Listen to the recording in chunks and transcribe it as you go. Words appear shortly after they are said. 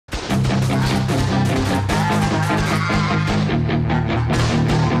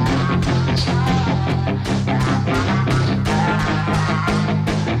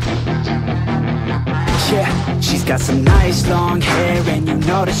got some nice long hair, and you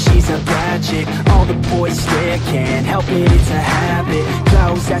know that she's a bad chick. All the boys stare, can't help it, it's a habit.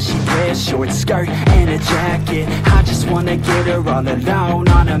 Clothes that she wears, short skirt and a jacket. I just wanna get her all alone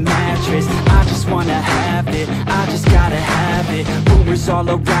on a mattress. I just wanna have it, I just gotta have it. Rumors all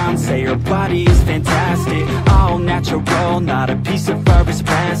around say her body is fantastic. All natural, not a piece of fur is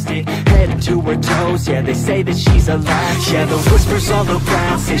plastic. Head to her toes, yeah, they say that she's a latch. Yeah, the whispers all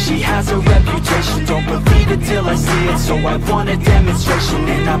around say she has a reputation. Don't believe it till I see it, so I want a demonstration.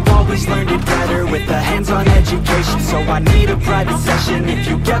 And I've always learned it better with a hands-on education. So I need a private session if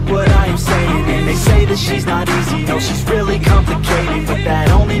you get what I am saying. And they say that she's not easy, no, she's really complicated, but that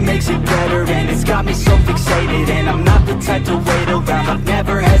only makes it better, and it's got me so fixated. And I'm not the type to wait around, I've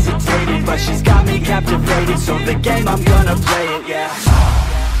never hesitated, but she's got me captivated, so the game, I'm gonna play it, yeah.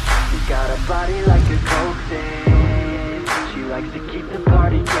 She got a body like a coke thing, she likes to keep the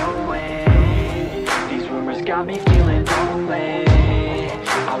party going. These rumors got me feeling lonely,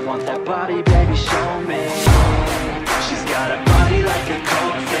 I want that body, baby, show me. She's got a body like a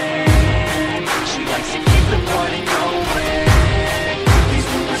coke thing, she likes to keep the party going. These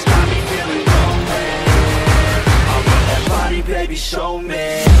rumors got me feeling lonely, I want that body, baby, show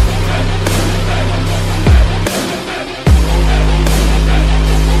me.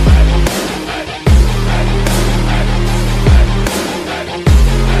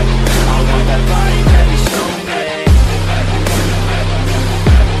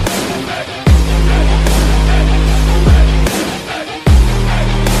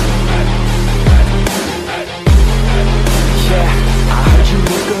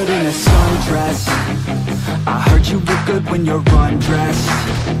 I heard you look good when you're undressed.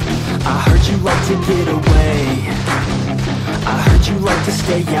 I heard you like to get away. I heard you like to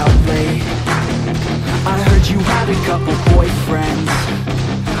stay out late. I heard you had a couple boyfriends.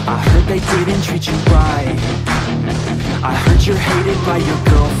 I heard they didn't treat you right. I heard you're hated by your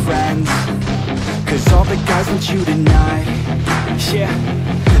girlfriends, 'cause all the guys want you tonight. Yeah,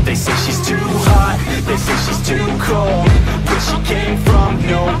 they say she's too hot, they say she's too cold. Where she came from,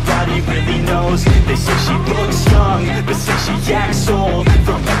 nobody really knows. They say she looks young, but say she acts old.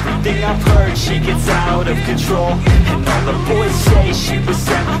 From everything I've heard, she gets out of control. And all the boys say she was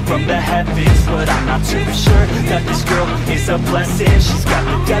sent from the heavens, but I'm not too sure that this girl is a blessing. She's got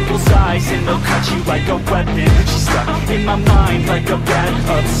the devil's eyes and they'll cut you like a weapon. She's stuck in my mind like a bad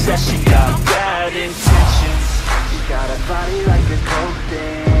obsession. Got bad intentions. She's got a body like a coke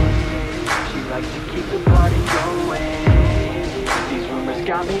thing, she likes to keep the party going. These rumors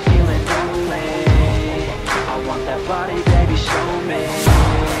got me feeling lonely, I want that body, baby, show me.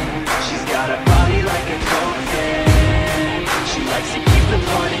 She's got a body like a coke thing, she likes to keep the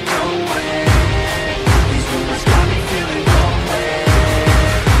party going. These rumors got me feeling lonely,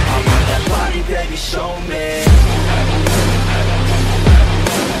 I want that body, baby, show me.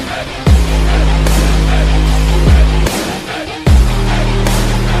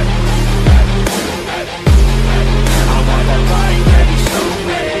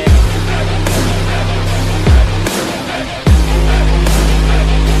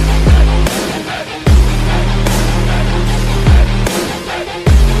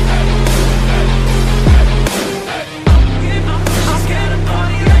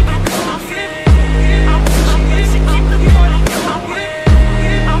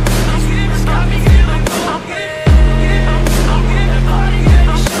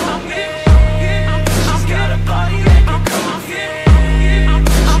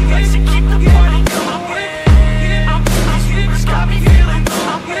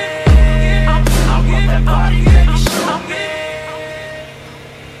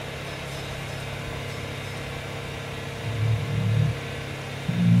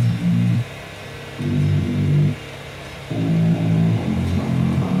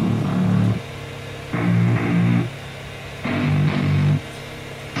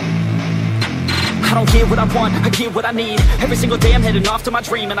 I don't get what I want, I get what I need. Every single day I'm heading off to my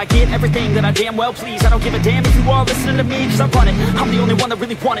dream, and I get everything that I damn well please. I don't give a damn if you all listening to me, 'cause I run it. I'm the only one that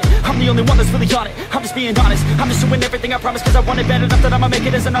really want it, I'm the only one that's really on it. I'm just being honest, I'm just doing everything I promise, 'cause I want it bad enough that I'ma make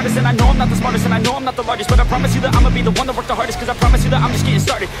it as an artist. And I know I'm not the smartest, and I know I'm not the largest, but I promise you that I'ma be the one that worked the hardest. 'Cause I promise you that I'm just getting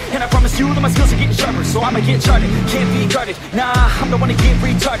started, and I promise you that my skills are getting sharper. So I'ma get charted, can't be guarded. Nah, I'm the one to get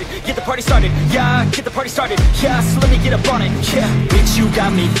retarded. Get the party started, yeah, get the party started. Yeah, so let me get up on it, yeah. Bitch, you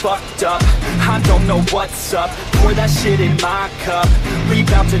got me fucked up, I don't know what's up. Pour that shit in my cup, we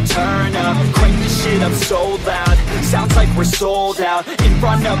bout to turn up. Crank this shit up so loud, sounds like we're sold out in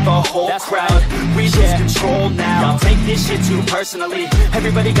front of a whole crowd. We lose control now. I'll take this shit too personally.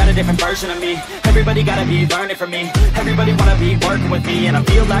 Everybody got a different version of me. Everybody gotta be learning from me. Everybody wanna be working with me. And I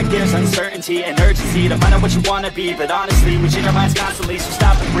feel like there's uncertainty and urgency to find out what you wanna be. But honestly, we change our minds constantly, so